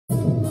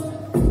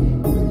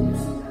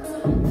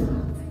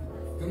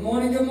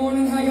morning, good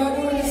morning. How y'all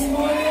doing this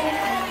morning?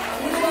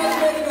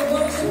 Anybody ready to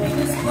worship in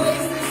this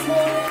place this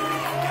morning?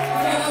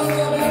 I don't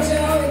know about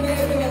y'all, it may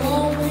have been a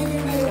long week,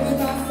 it may have been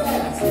not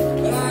fast,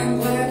 but I am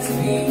glad to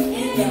be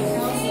in the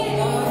house of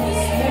God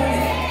this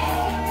morning.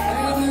 I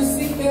have your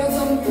seatbelts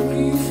on the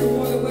pews. You're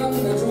more than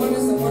welcome to join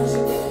us and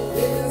worship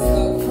with us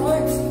up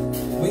front.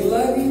 We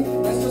love you.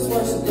 Let's just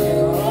worship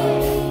together, all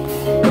right?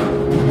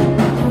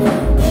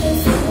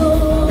 Praise His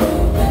name.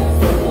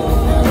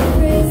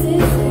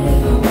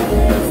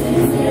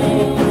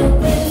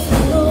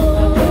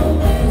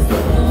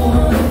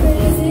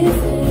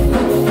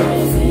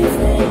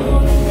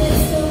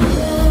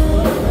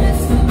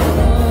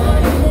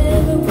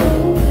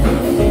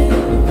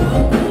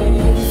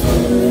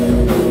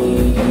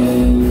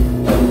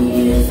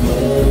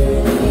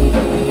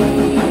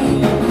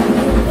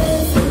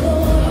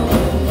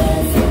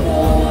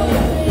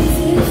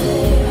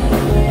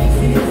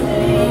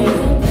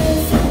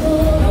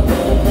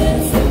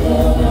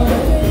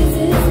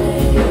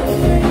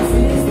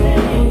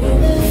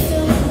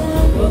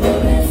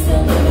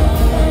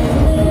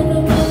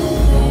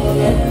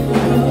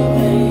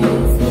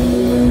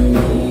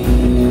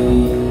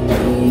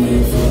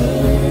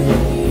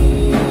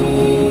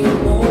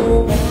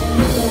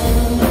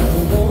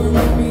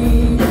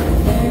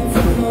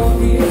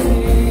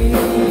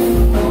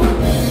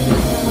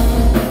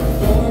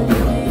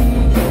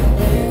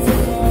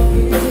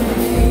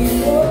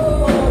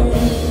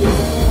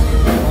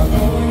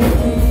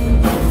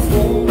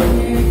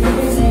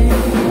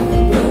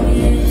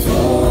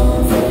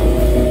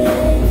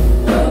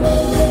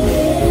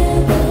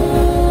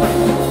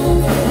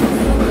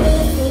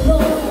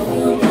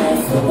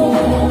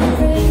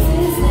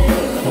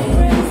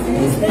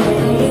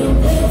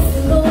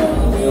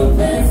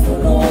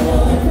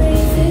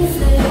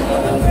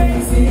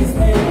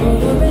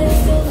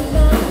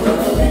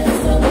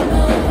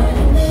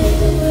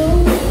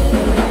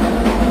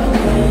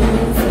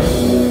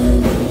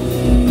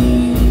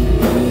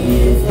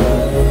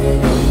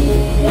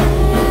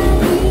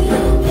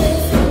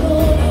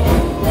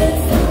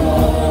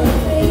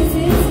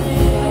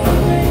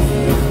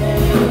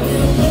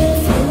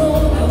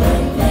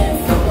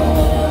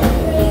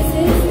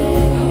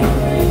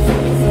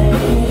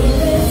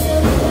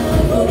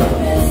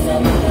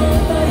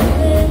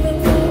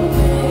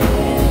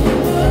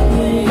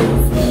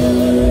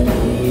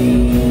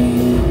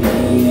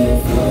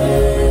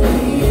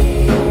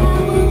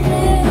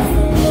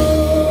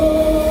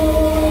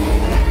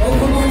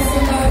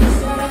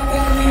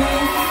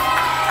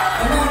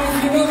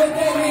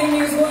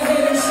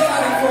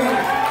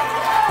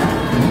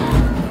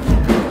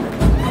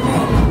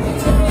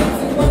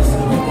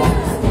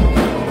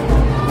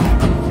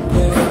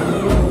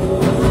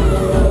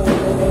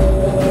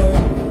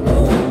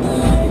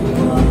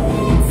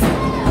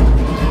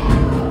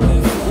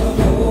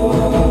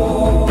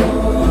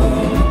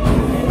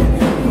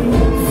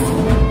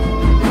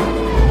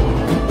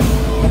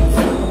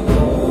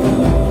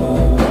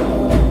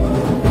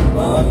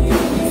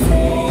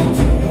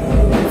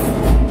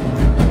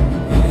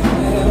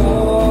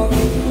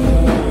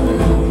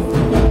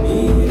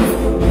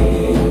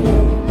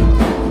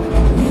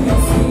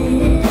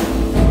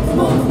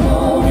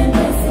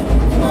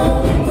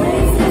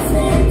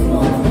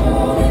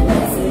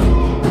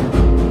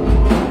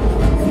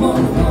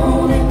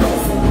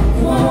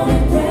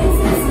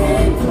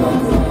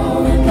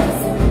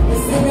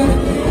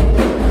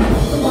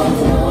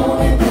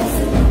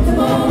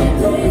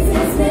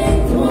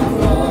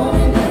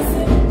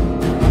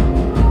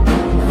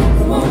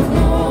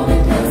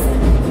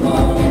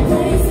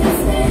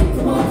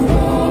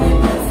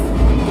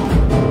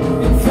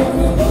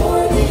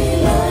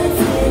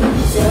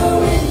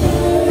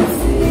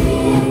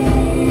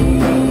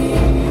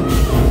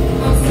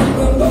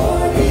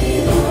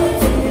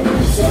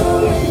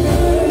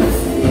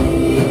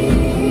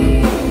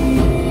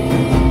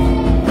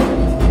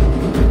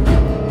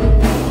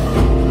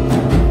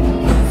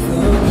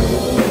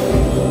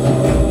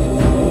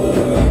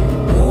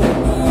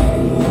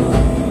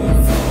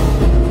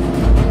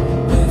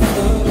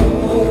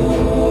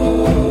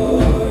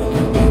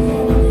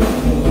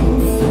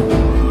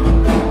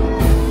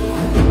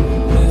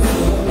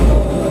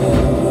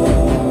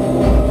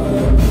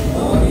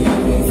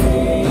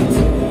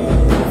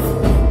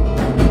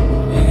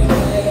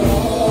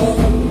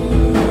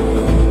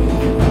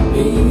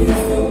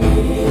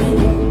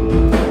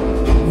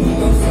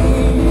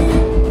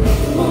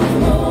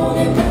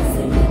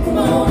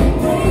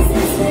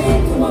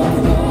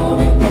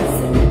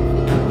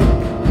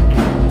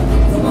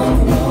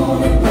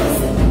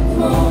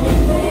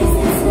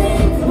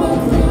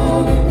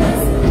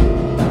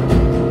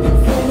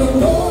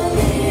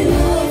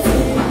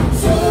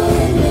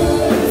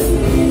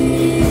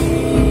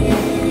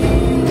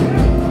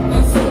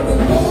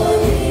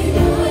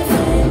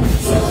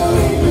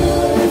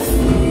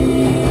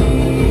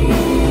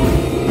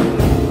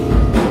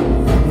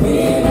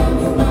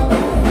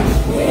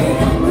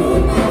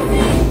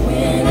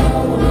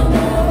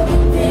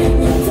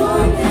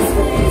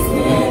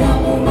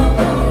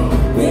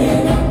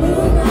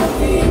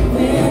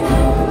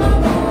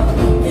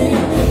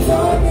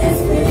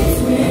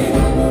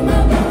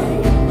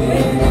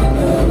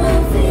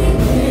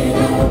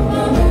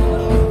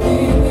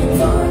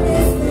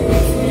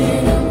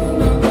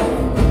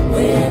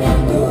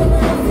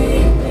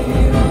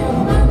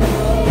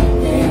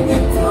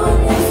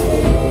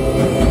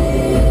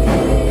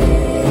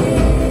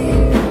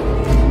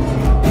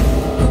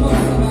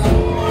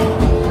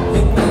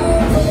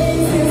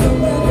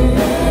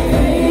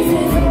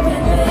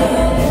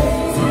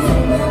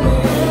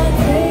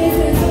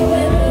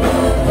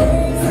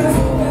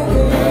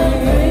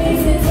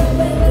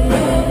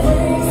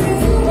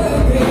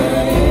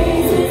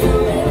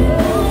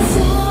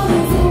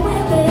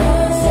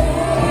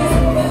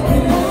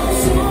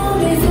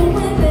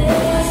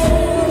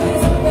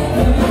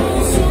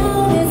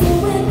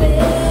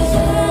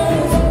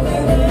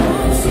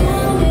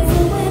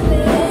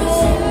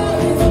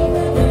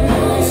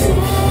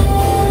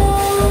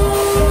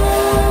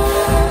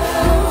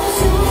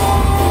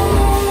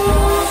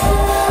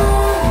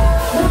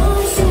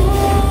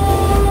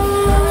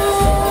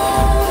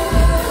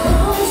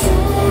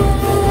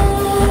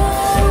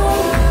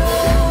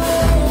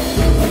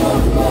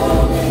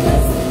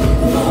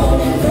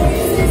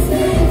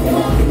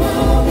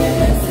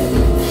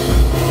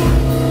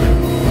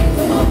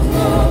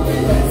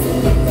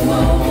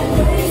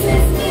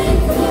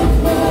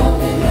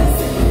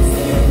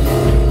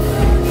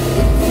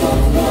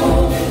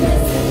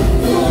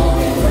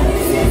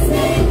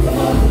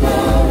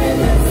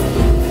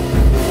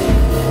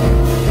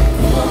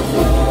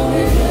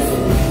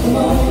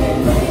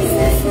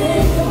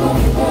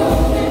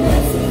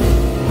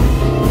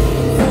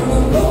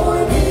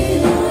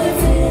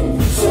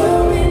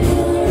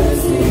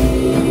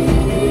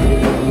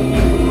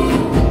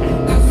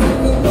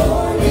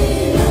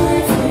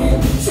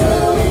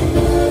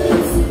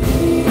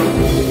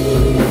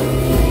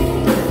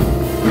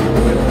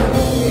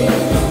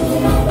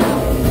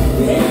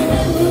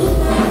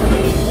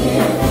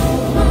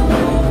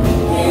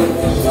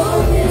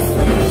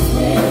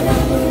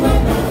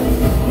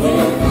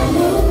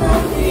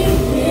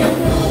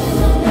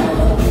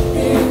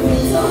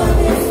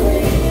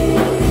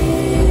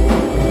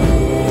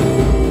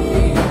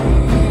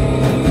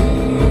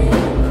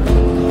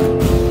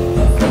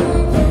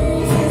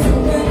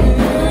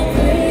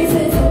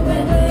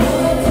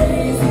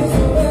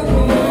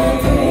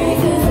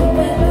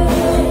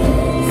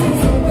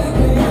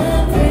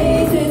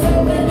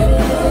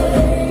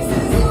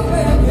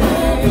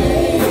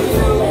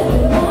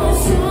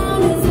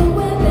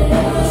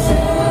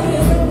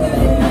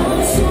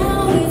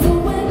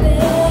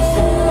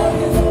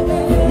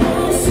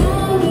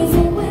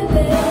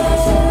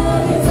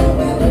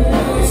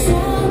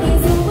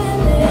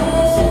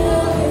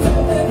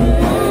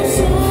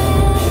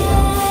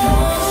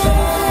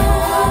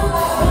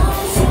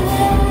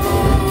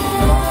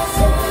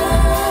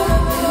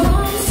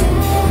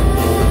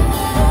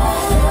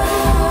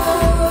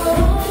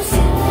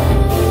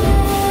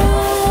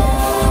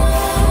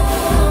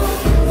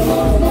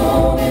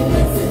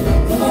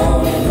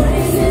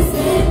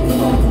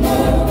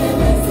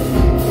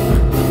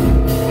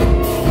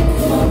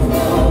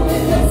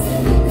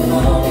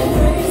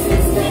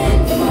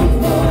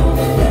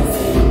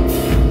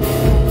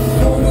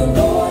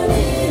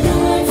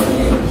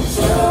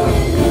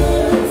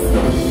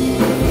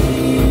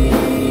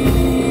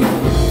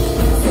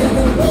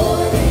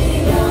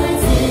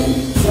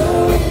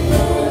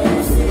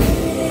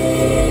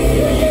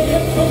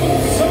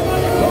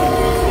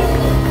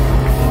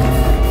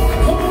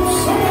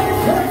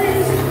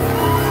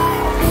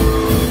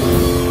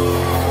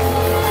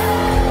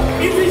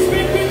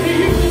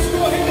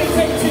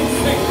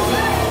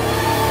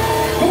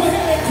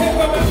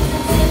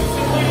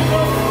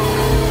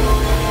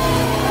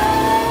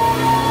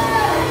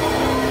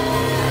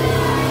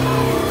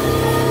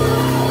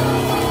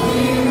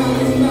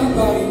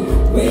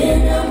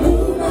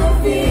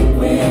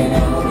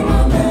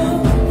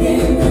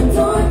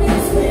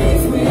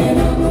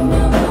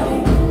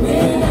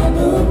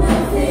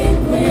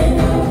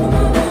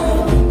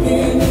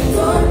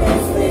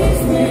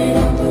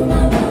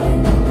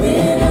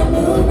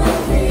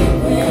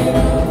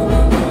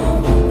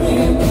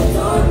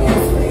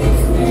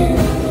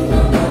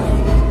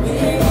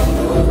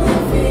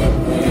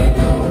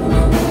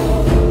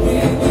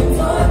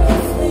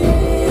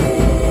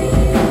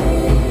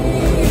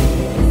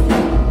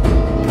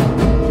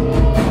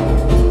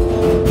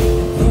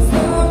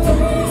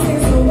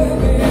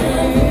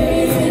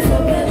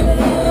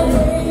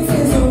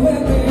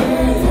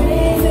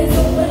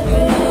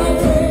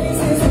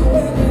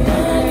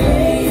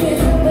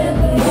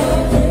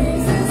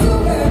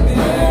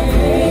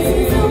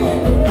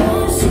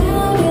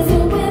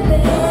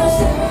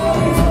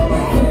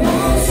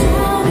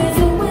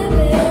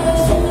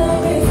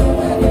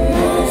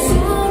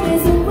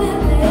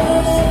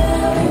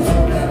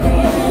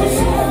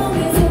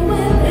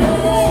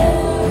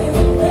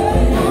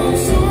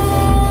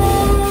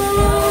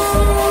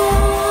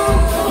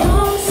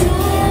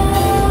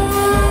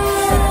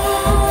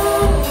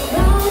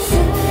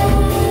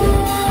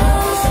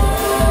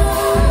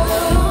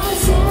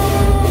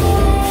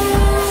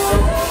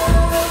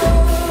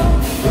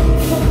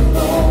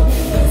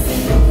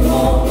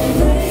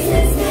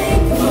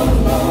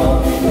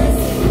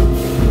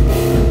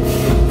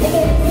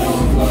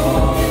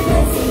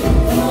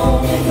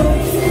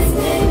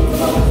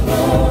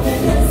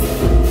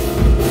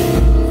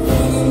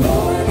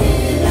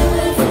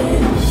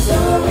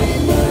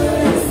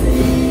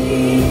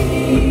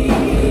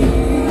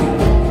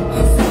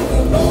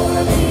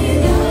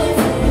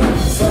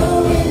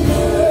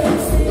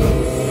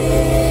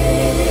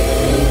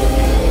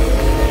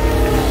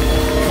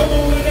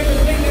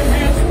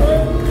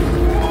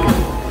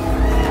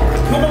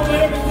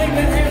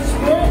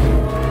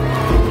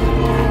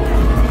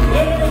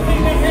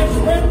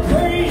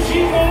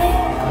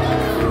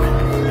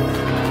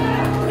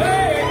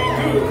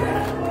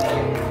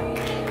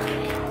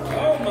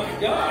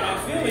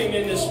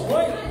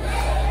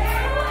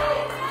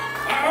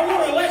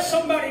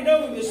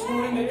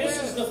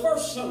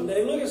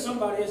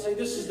 somebody and say,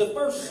 this is the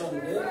first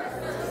Sunday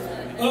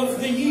of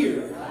the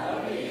year.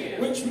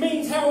 Which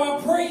means how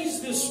I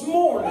praise this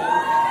morning.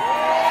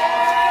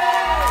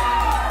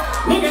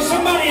 Look at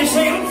somebody and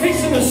say, I'm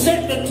fixing to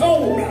set the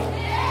tone.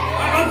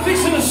 I'm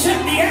fixing to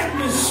set the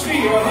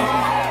atmosphere.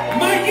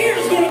 My year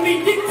is going to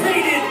be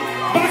dictated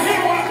by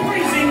how I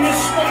praise Him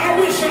this morning. I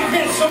wish I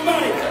had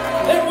somebody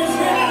that was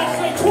ready to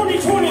say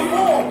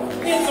 2024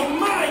 is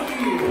my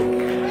year.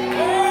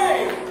 Hey!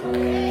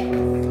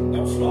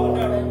 Don't slow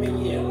down on me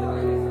yet.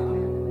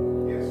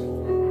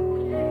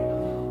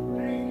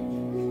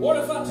 What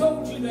if I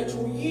told you that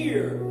your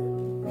year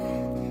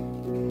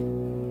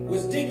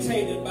was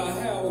dictated by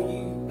how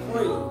you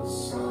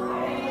praise?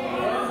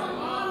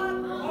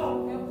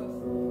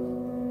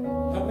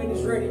 How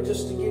many's ready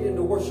just to get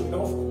into worship? I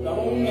don't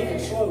want nothing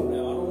slow now.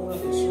 I don't want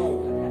nothing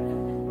slow.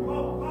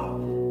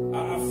 I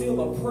feel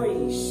a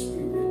praise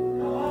spirit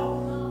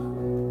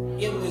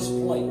in this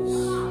place.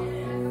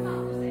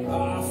 I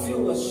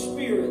feel a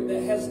spirit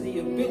that has the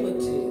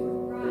ability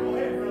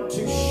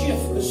to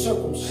shift the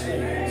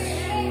circumstance.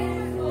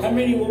 How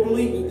many will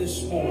believe it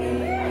this morning?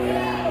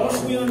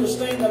 Once we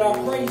understand that our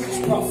praise is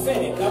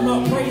prophetic, I'm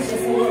not praising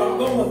for what I'm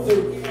going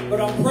through,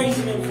 but I'm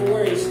praising Him for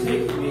where He's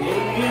taking me.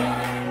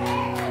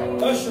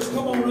 Amen. Ushers,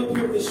 come on up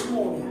here this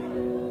morning.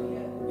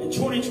 In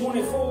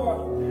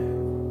 2024,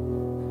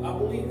 I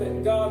believe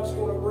that God's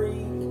going to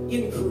bring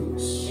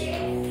increase.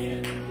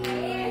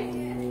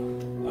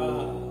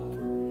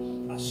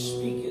 I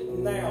speak it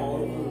now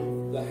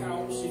over the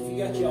house. If you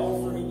got your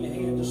offering in your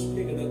hand, just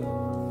pick it up.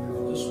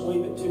 Just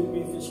wave it to me.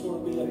 If it's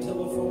going to be a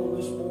telephone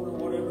this morning,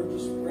 whatever,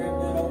 just grab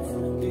that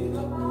offering and pick it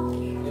up.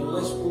 And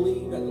let's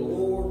believe that the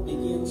Lord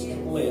begins to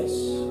bless.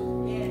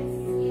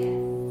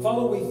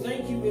 Father, we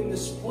thank You in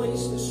this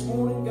place this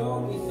morning,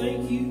 God. We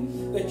thank You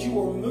that You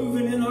are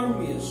moving in our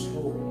midst,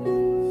 Lord.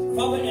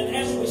 Father, and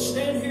as we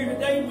stand here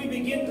today, we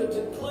begin to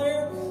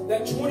declare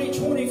that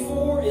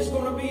 2024 is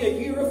going to be a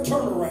year of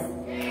turnaround.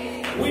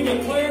 We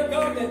declare,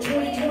 God, that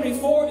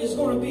 2024 is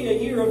going to be a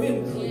year of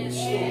increase,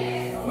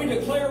 Lord. We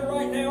declare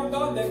right now,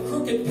 God, that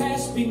crooked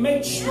paths be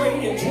made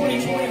straight in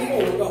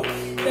 2024, God.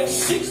 That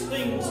sick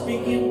things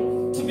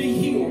begin to be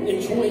healed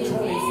in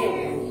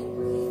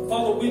 2024.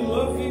 Father, we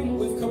love You.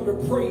 We've come to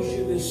praise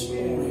You this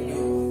morning,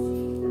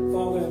 God.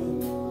 Father,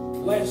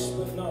 last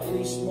but not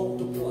least,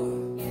 multiply.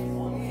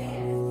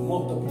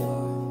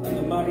 Multiply. In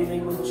the mighty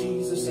name of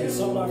Jesus. And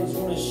somebody's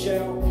going to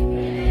shout,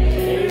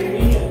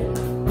 Amen.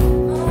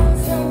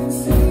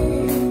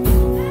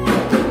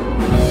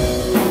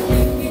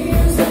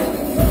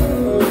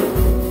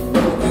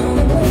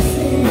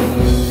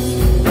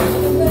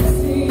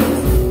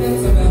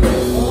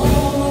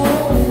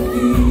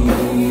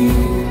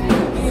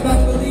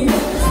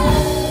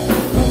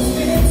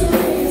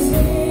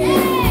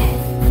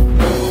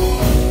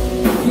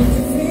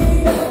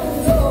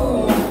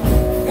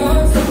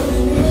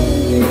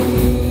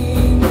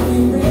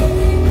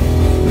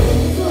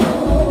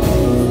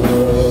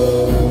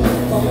 Oh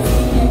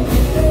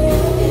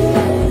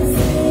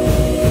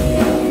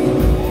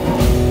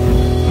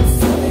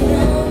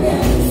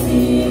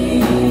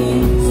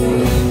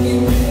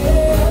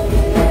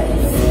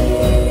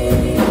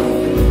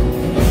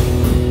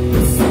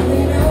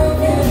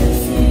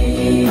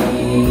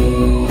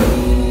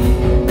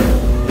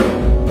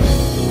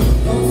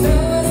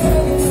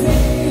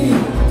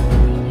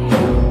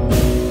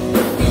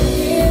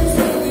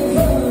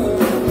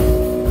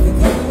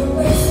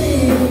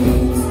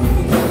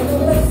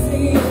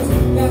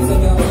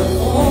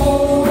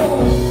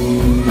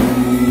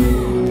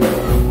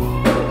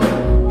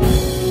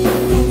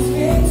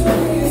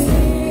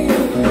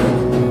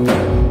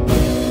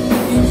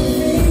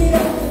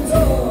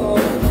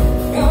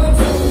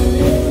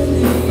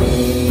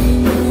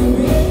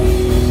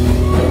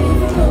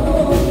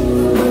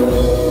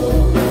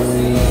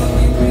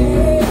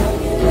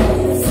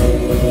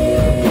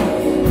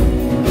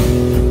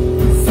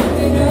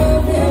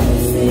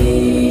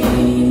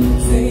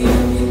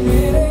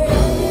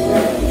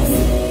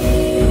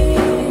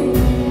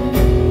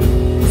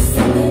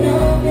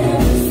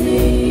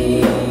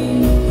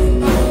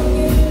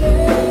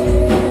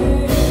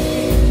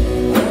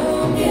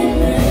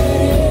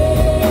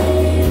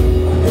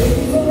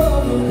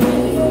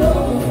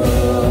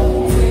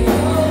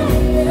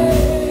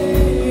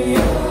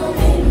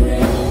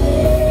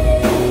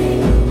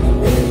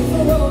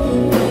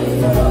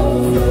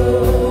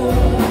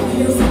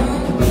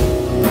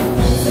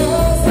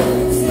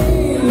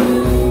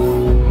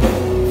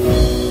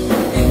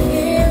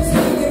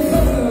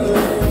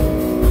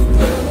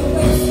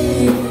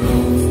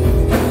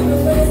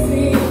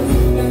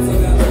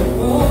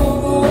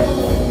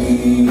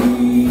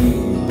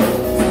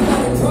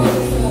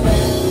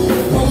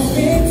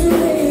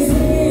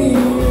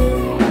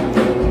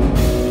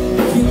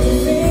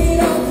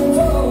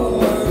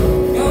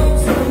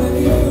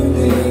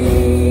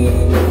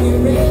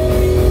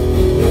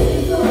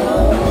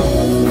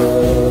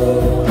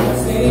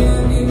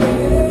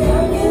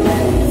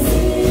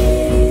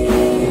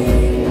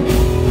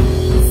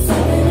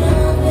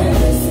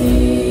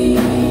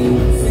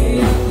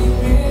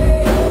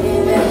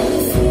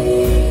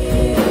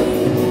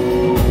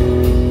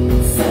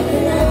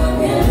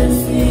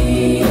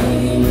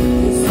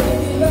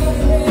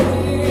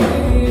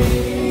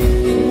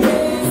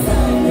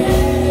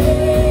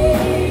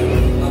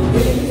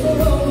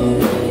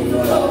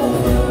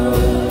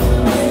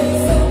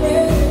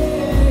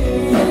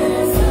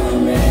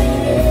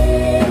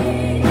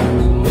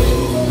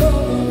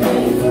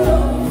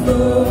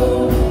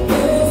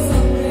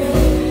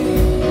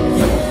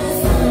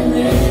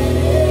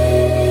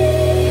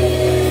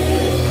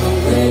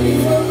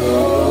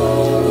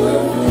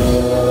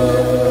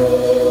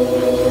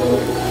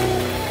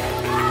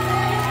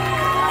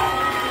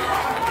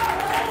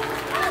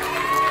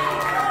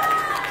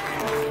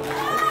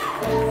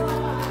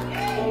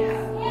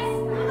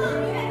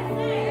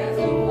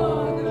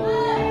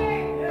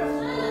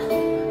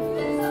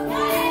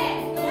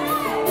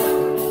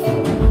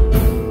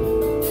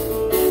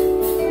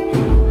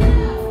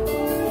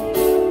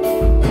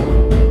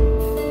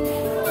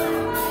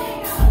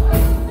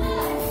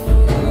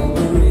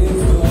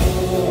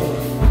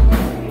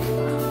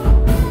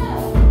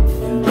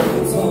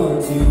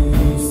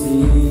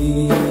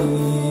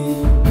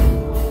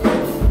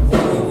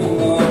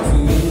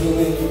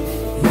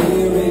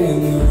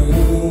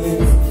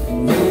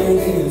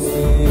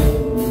Portion.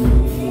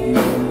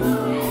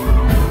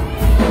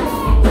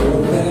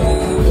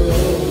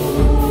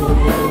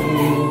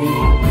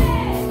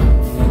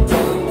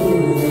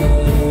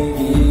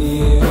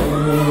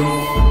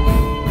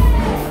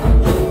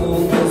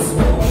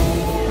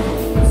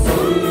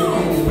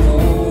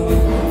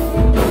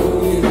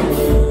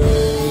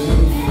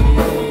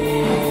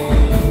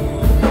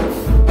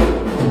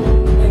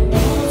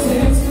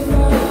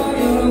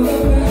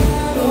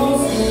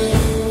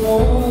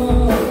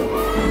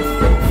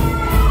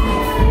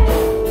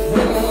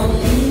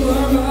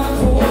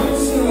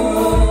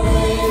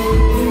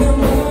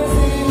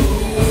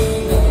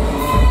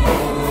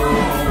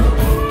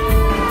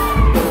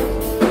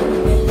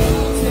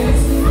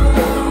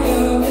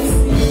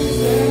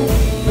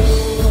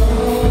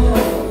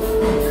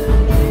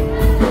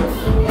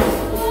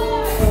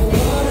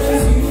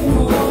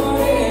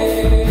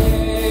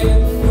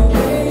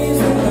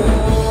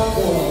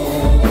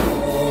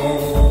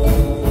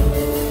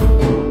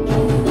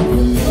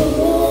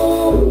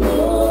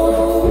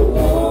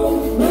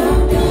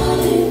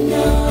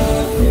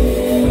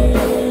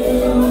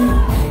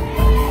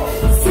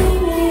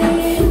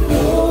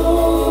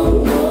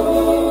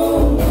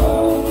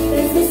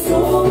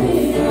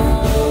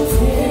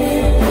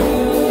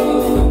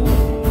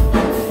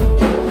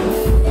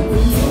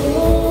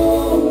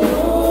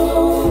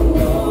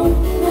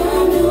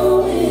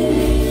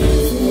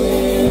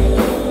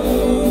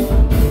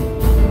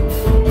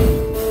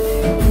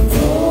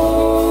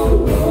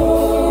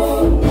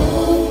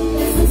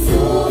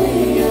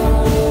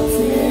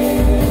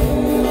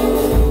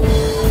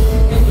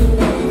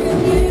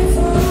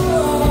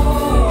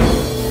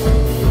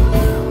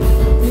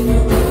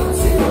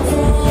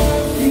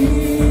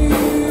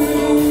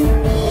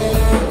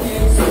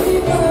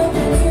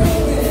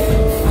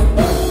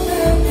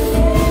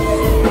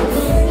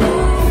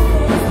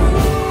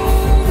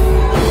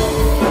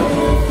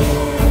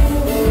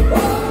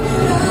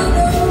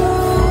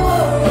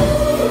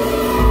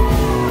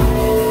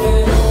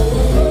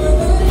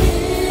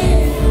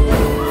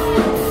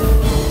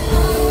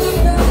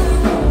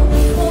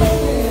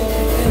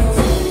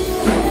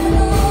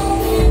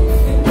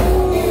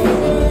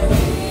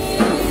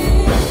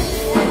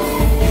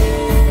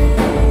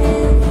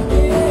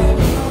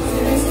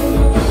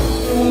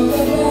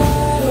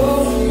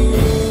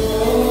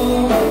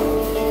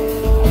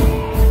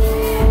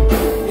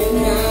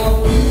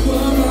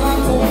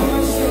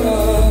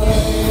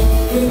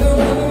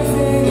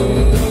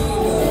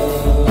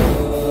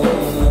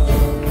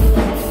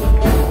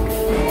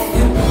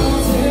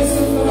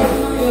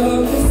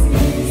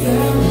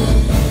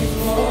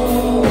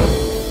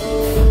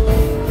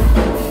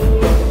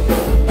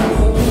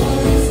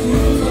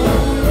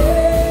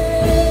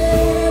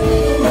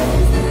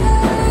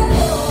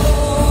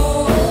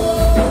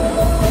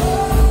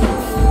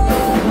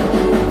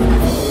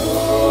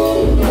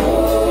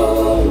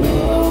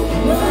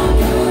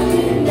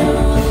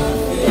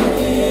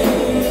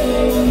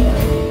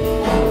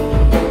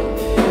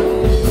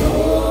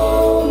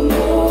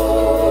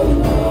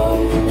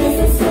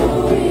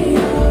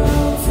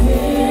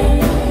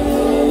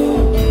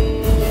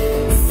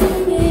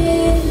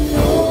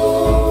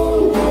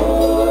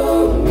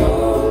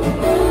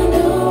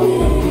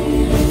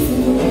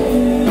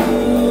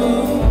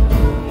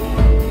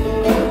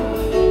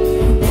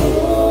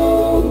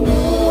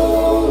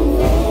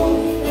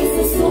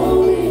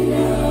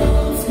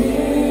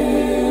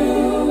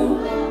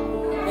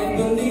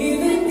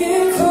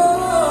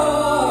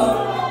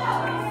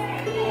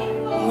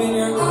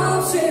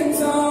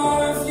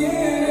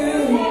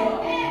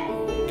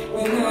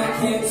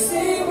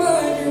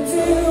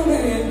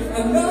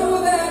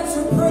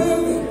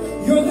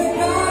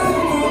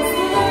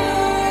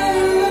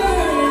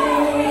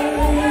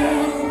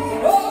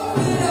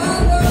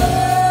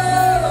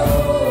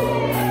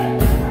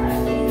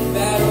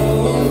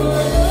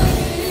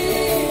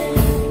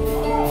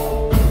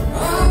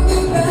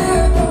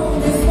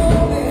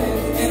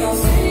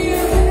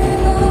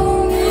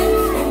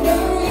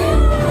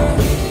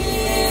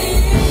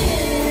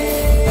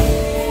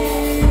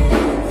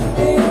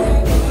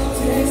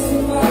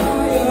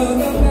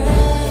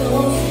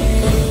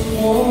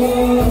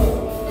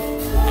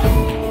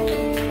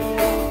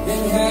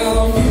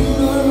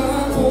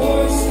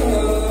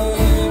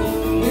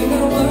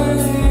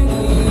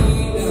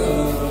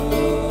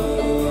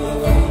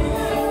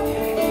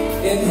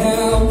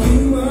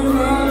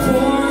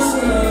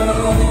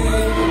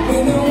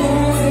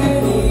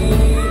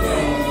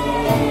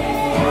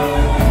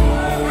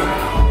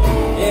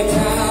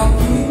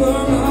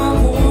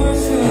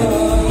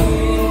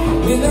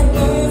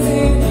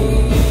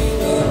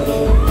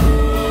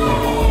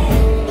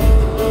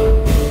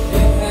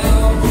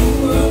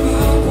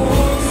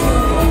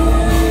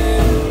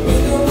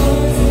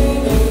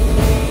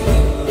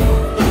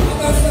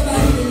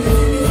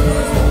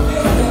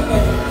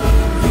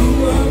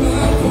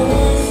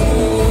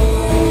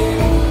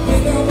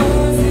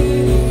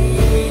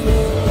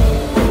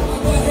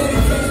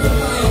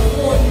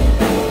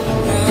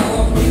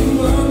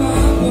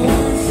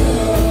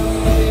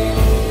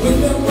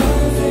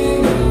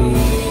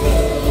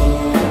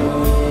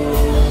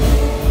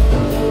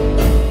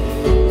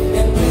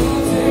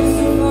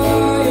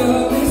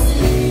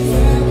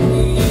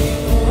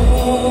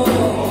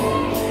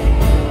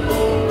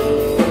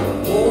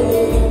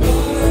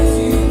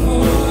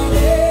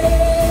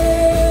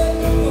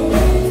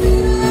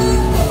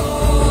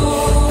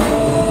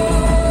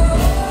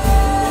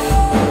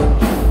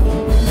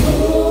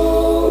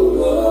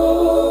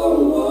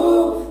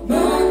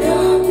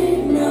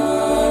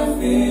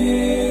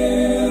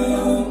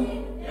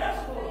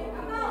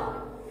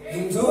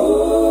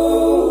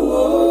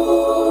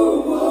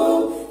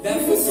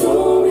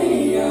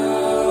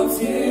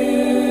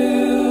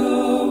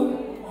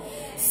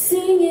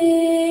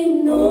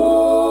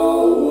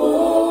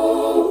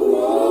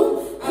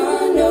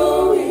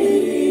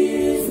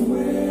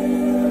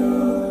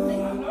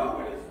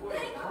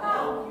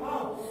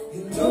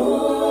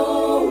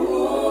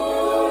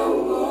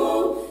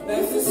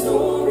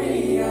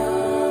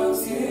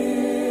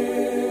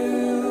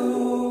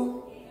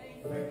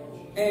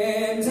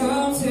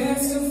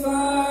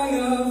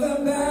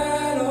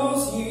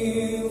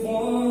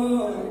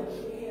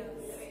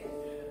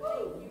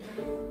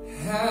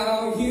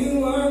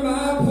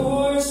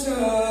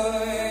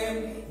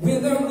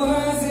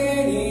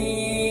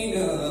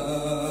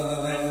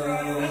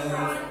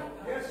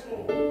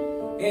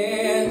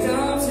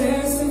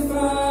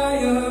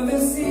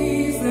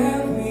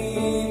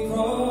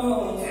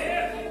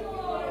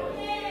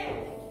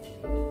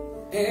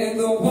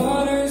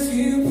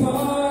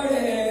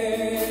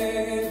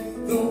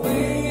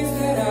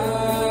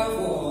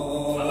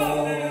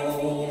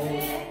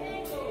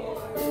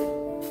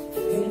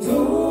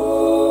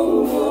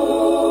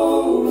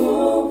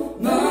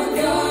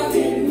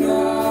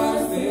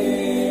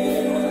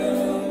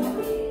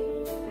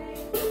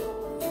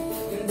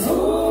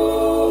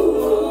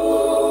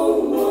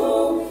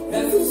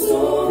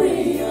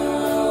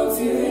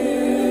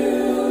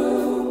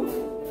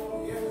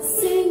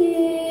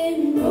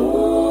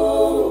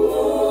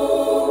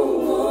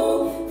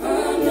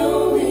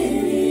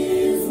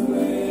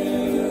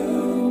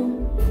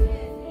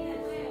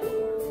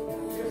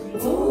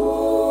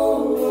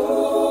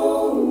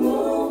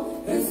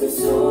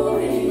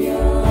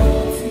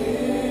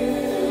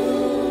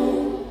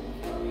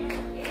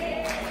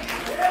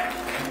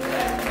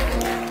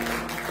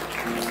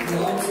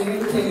 mountain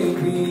can't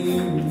be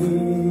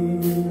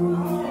moved.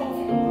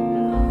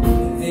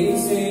 They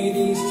say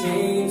these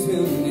chains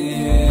will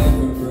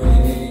never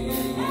break,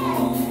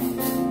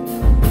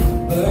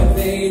 but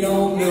they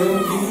don't know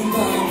you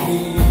like we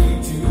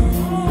do.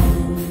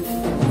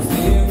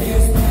 There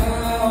is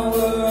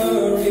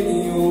power in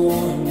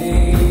your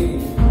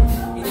name.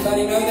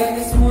 Anybody know that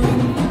this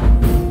morning?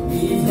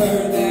 We've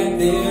heard that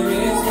there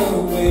is no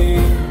way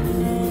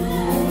through.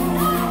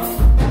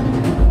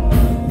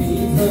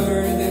 We've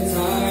heard that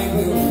time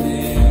will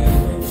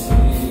never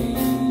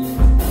change.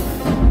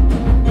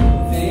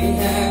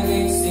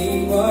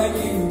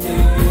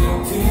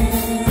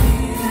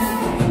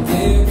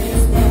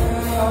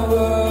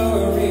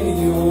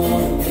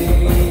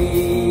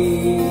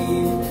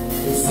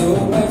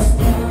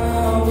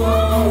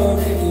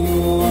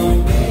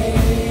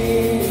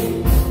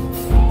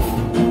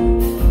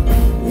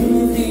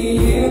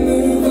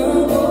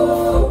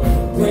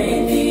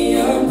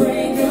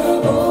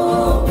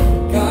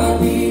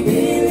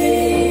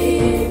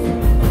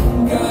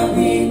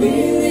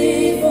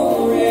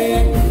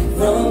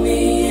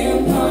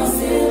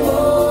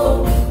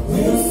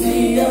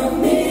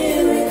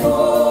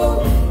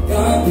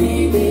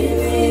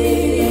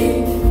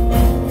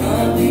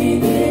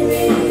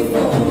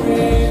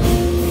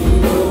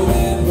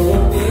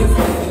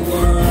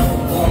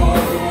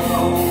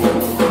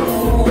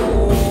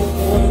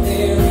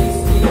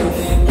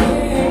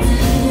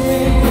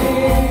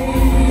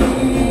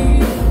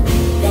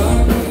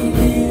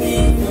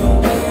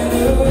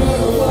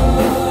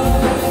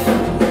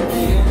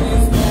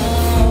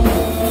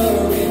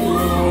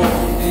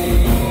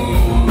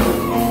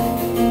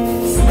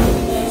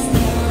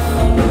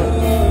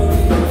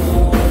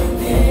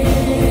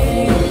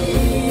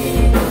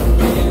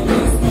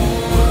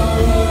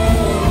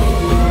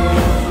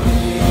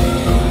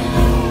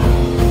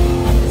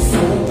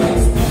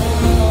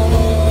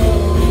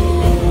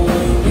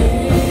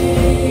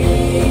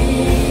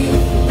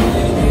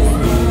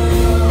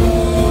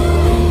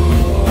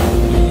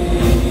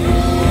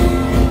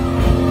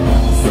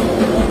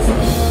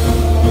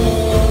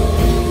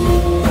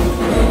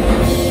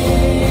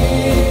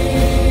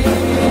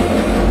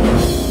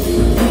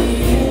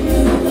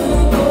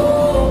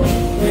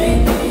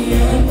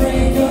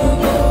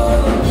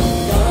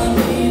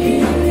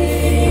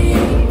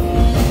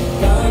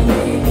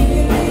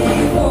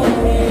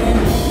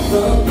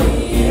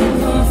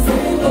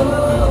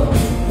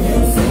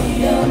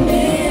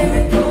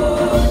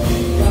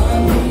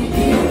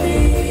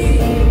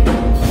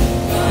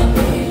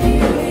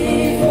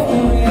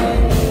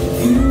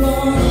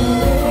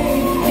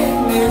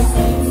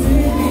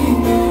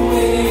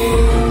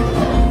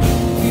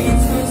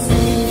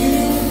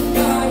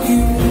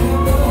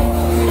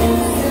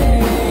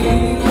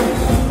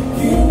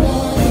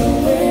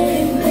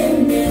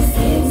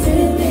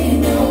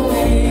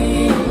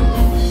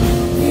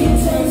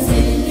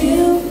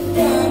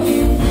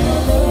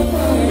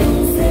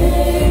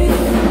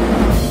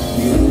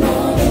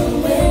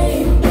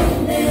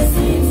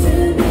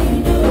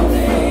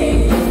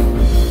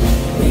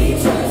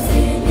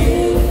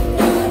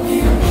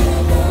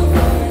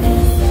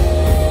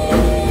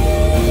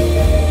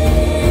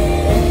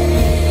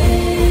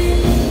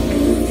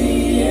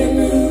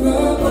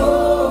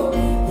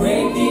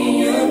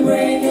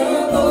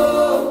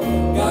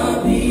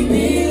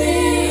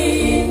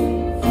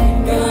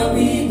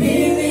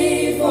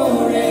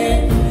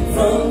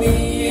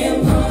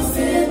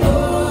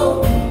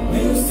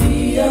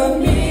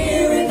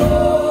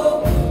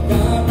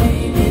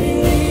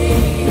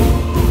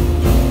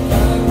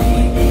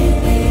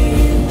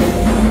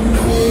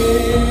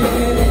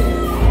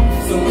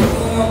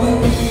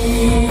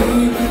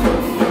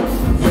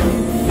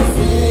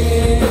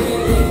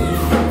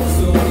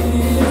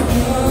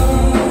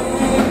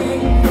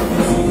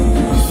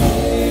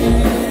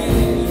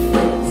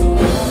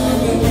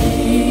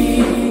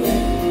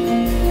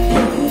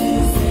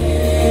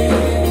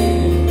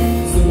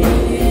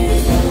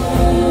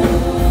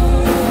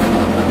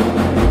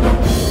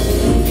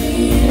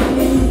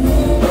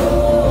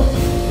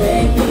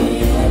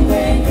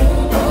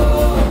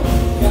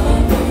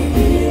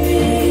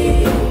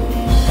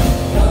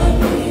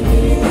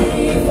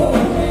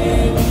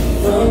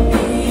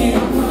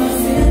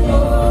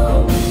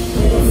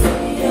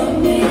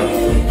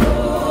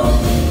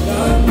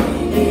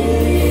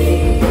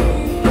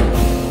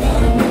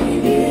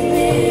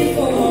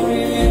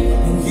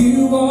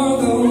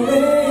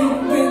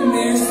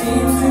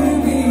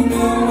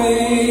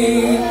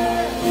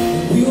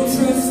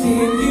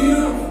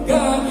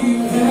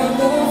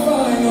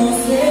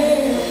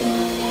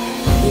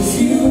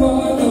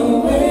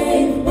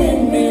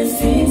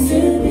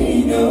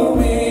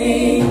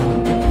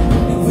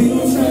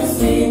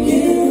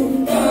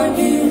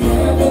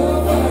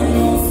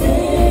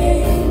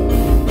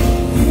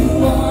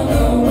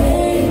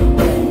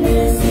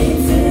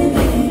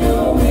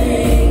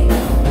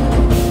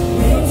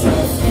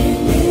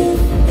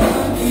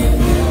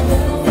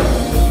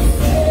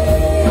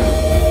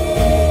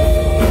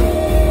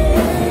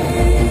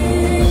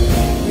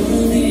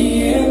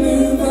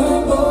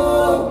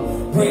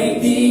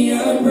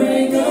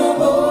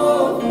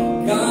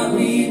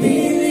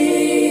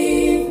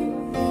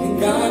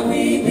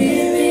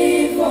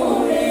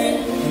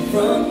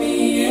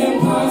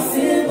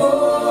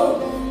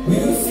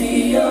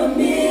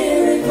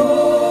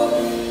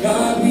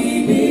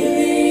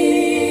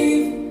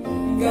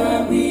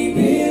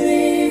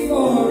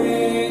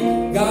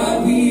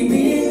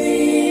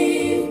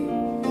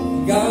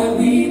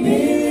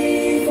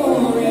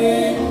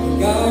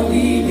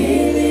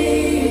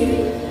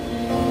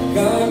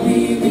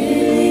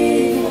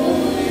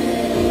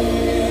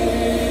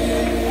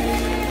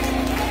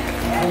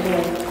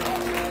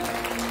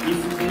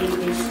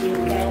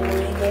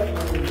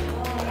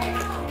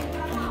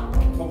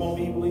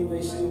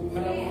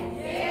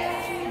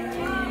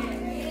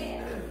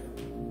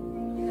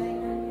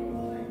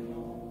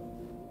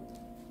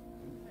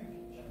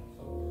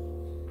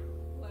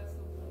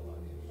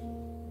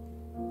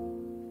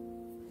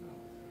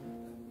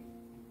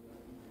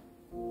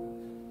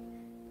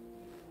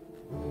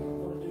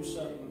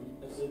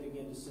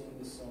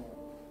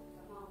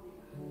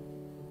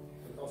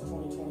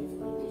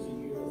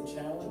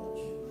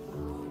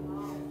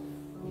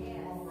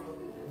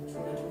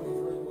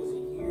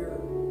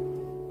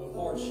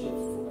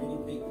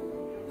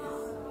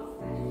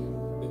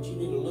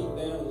 to look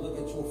down and look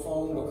at your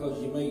phone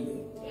because you made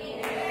it.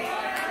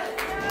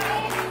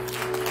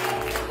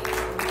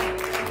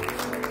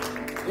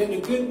 And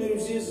the good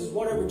news is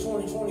whatever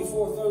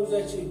 2024 throws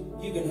at you,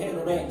 you can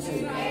handle that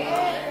too.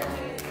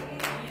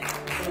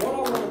 So what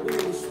I want to do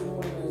this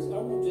morning is I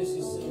want Jesse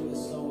to sing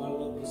this song. I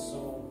love this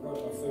song,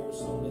 probably my favorite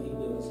song that he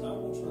does. And I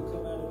want you to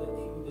come out of that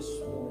pew this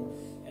morning,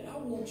 and I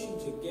want you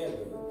to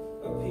gather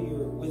up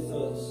here with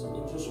us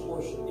and just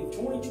worship. If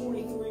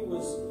 2023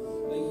 was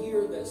a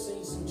year that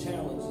seen some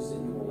challenges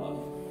in your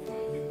life,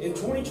 if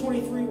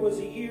 2023 was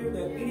a year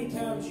that many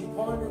times you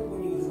pondered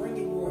when you was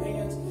wringing your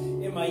hands,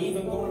 am I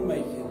even going to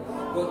make it?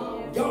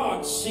 But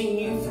God's seen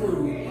you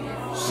through.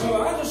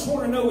 So I just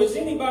want to know, is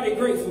anybody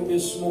grateful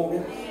this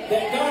morning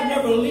that God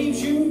never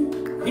leaves you,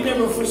 He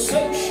never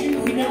forsakes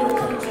you, He never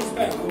turns His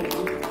back on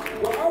you?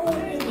 Well, I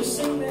want you to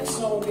sing that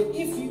song, and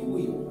if you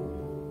will,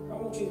 I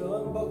want you to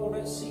unbuckle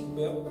that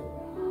seatbelt.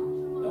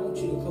 I want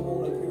you to come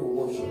on up here and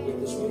worship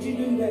with us. Would you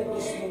do that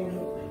this morning?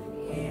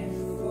 And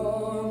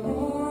for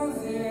more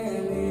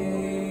than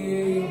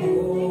able.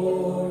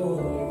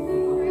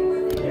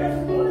 Yes,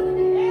 Lord.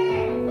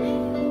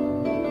 Yeah.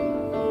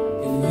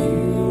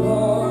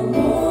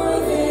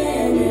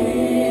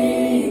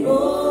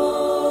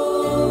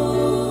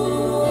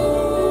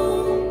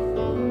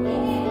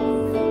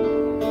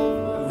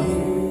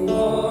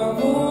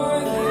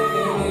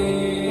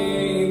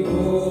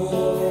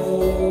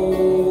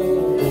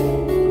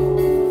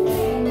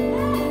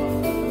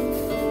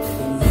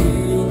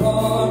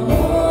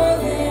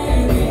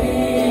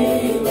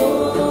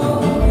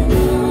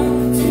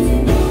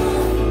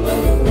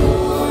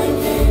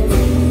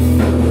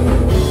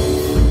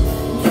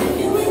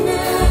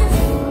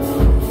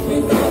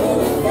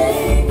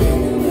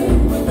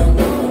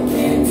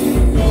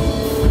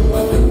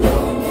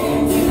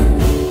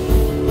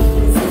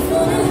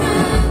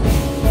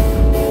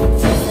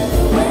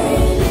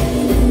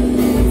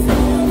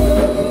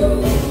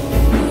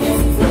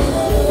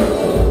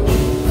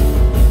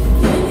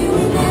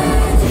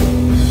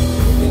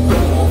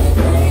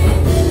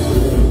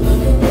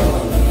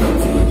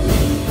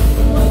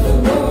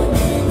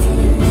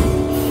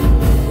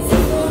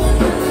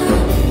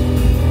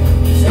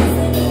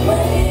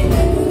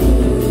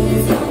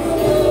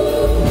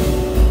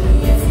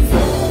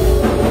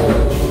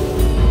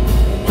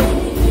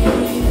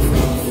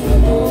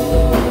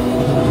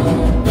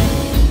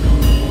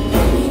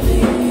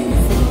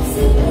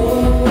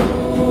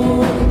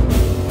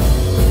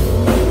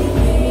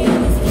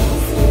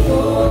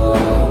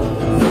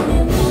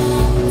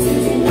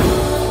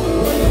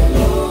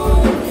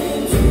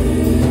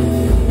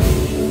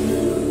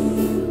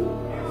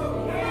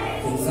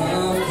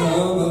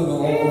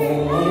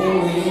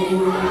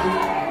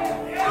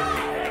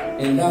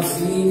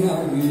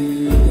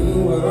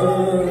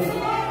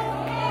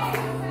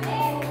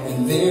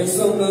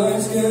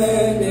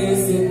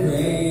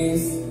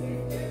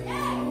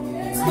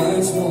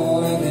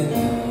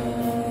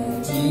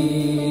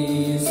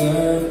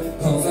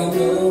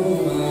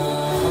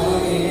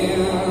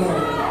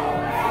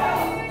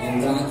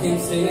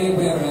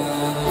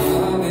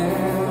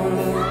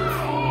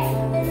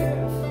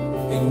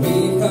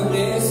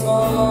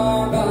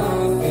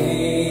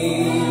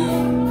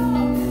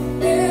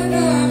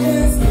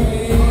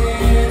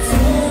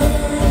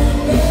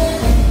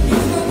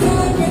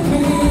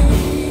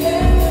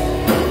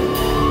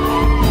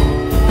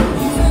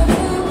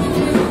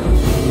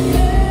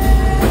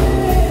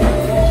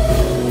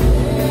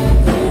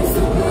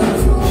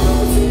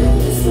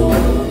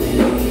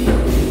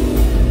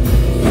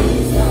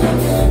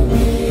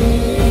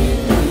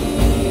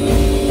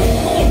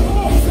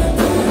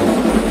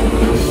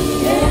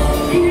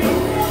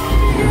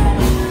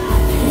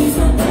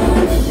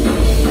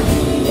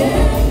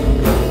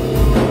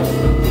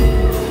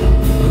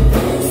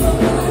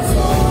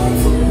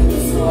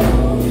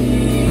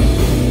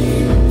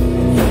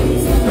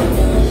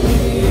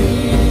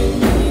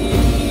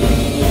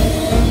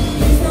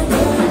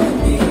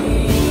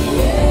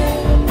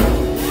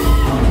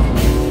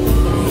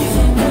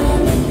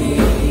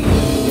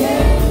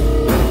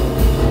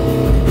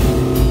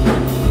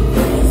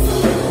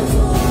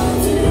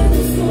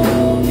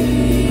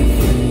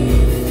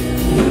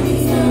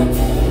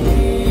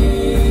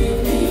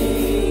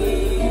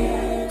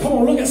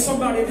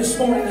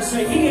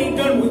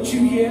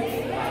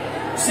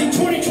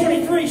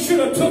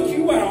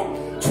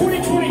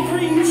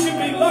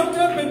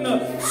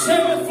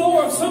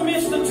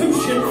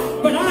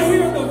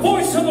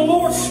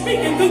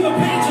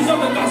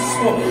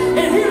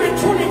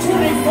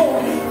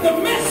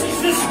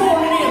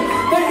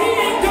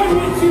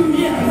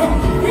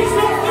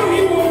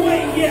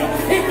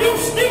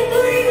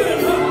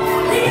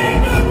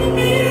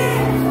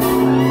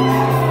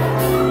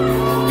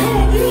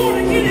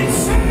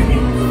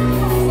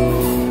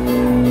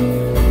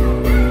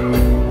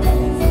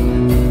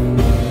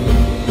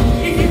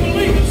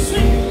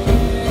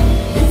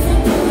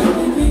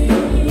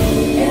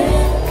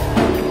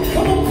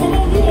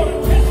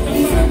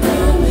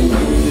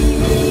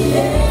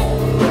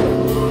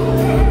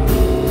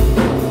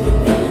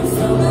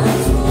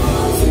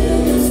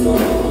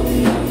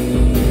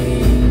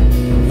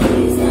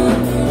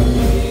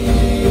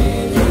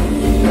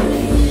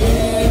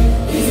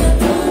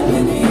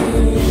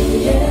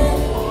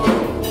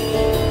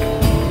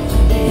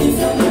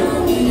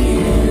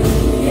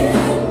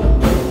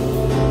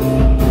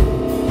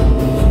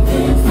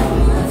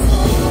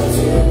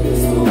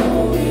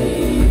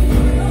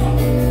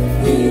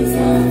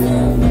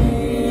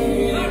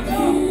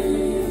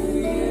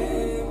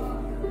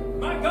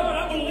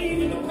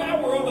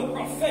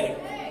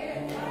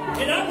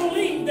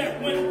 believe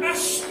that when I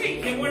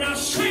speak and when I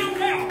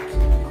sound out,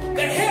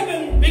 that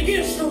heaven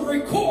begins to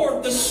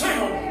record the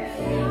sound.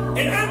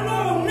 And I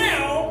know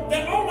now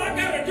that all I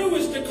got to do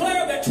is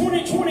declare that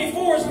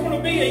 2024 is going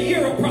to be a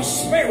year of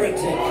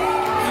prosperity.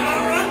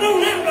 I know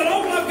now that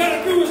all I've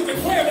got to do is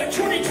declare that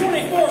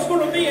 2024 is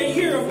going to be a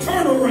year of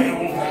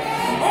turnaround.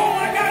 All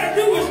I got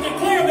to do is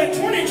declare that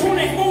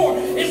 2024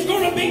 is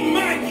going to be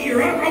my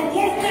year. I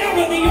walked out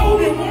of the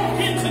old and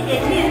walked into the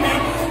new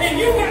now. And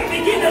you got to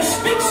begin to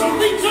speak some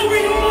things over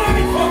your life.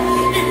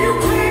 If you're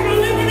tired of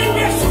living in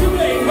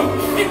yesterday,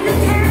 if you're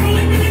tired of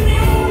living in the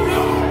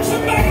old,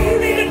 somebody you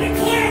need to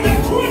declare that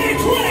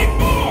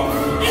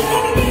 2024 is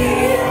going to be a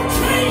year of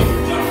change.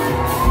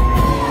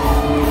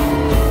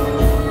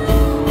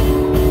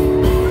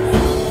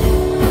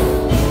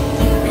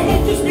 Come on,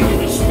 just begin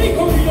to speak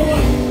over your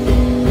life.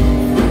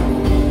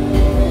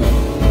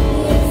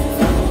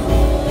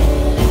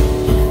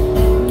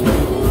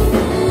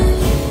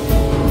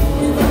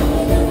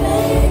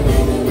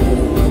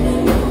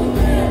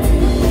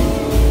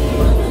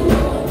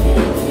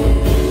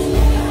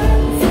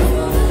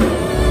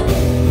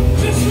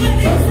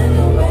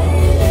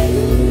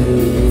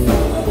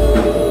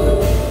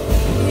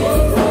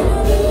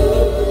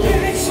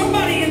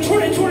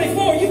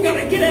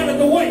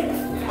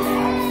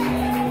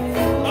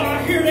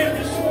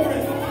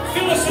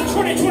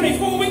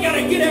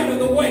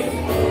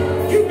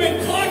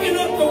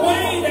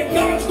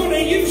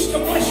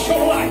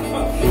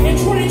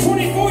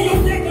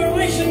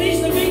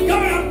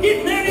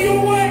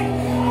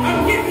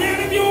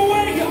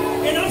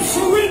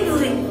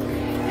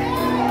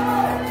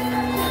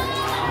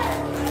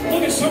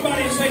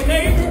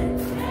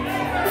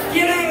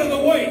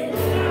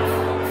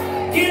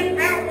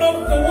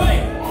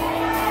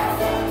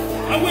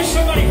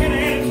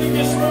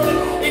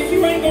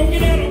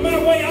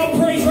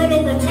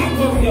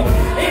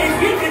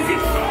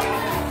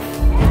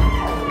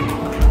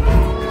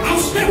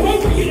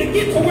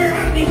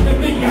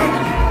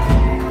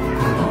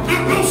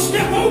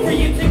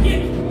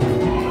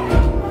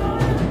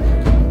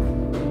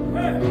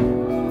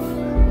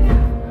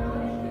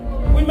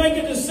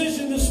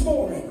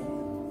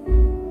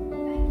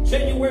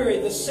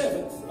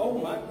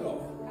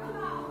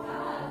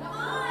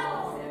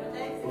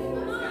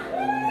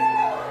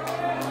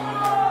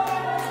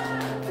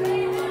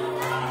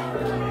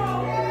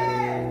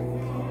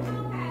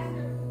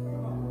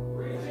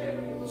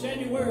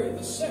 January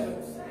the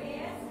 7th,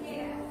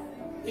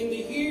 in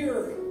the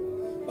year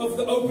of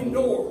the open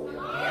door.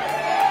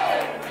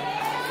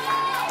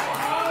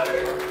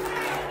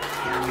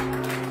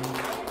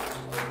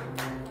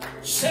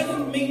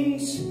 Seven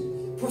means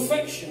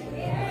perfection.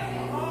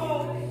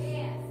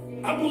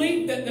 I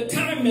believe that the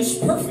time is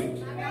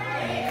perfect.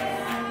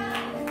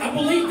 I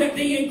believe that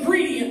the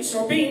ingredients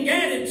are being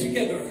added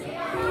together.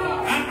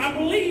 I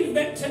believe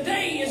that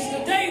today is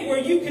the day where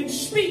you can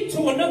speak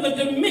to another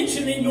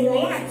dimension in your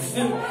life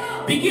and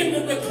begin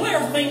to declare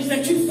things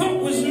that you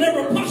thought was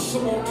never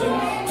possible,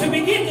 to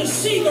begin to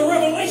see the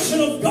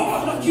revelation of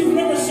God like you've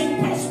never seen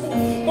possible.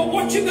 But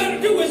what you got to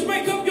do is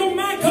make up your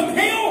mind, come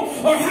hell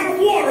or high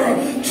water,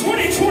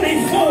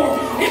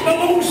 2024, it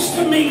belongs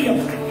to me.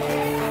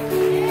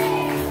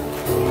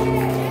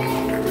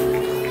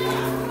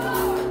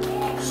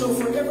 So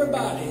for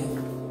everybody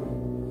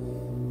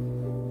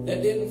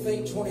that didn't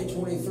think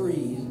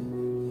 2023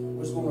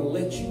 was going to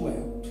let you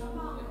out,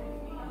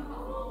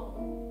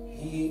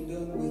 he ain't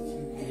done with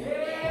you yet.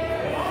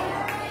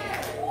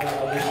 I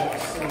wish I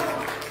could say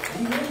that.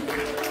 He ain't.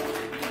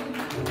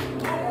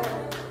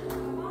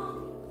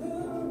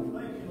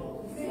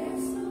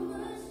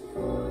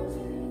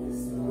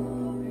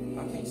 I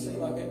can't say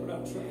like that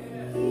without trying.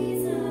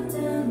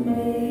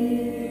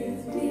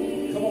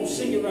 Come on,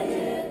 sing it right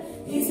here.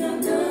 He's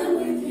not done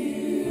with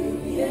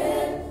you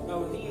yet.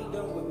 No, he ain't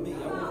done with me. I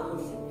want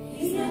to worship.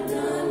 He's not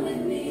done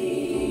with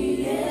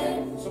me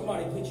yet.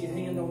 Somebody put your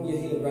hand on your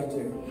head right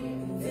there.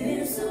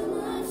 There's so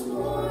much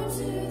more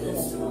to the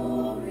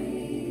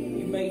story.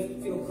 You may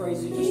feel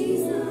crazy, just He's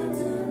do it. not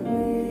done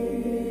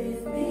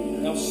with me.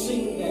 Now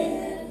sing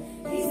that.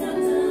 He's not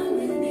done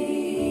with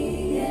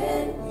me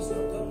yet. He's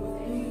not done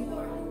with me.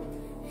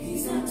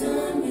 He's not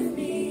done with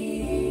me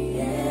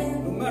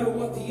yet. No matter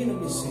what the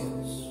enemy says.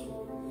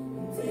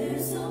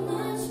 There's so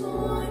much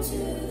more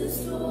to the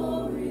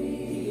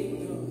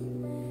story.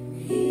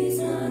 He's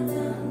not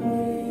done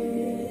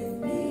with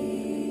me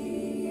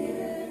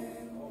yet.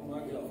 Oh my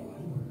God.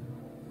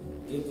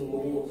 Give the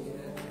Lord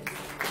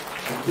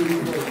a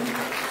good praise.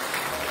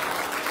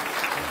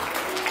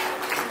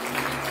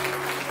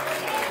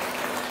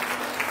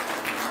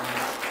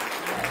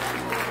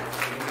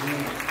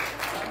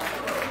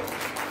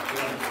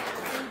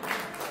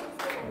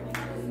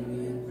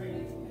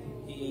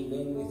 He ain't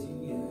done with you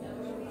yet.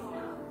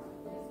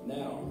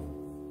 Now,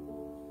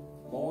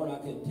 Lord, I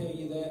can tell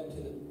you that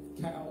till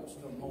the cows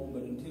come home,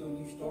 but until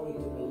you started to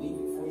believe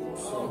it for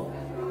yourself.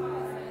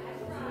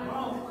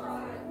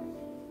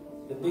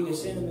 The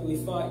biggest enemy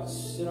we fight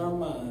is in our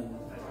mind.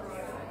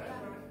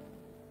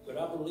 But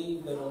I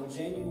believe that on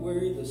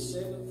January the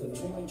 7th of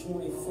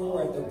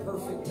 2024, at the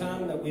perfect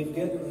time that we've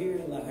gathered here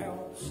in the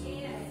house,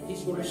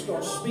 He's going to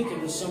start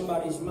speaking to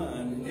somebody's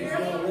mind. And He's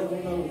going to let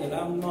them know that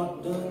I'm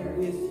not done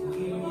with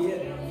you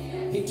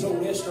yet. He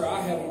told Esther,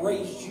 I have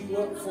raised you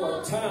up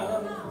for a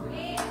time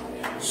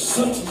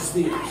such as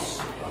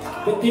this.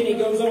 But then He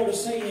goes on to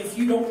say, if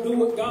you don't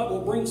do it, God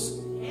will bring some.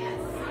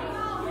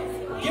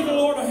 Give the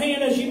Lord a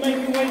hand as you make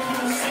your way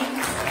to the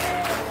seats.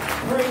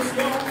 Praise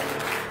God.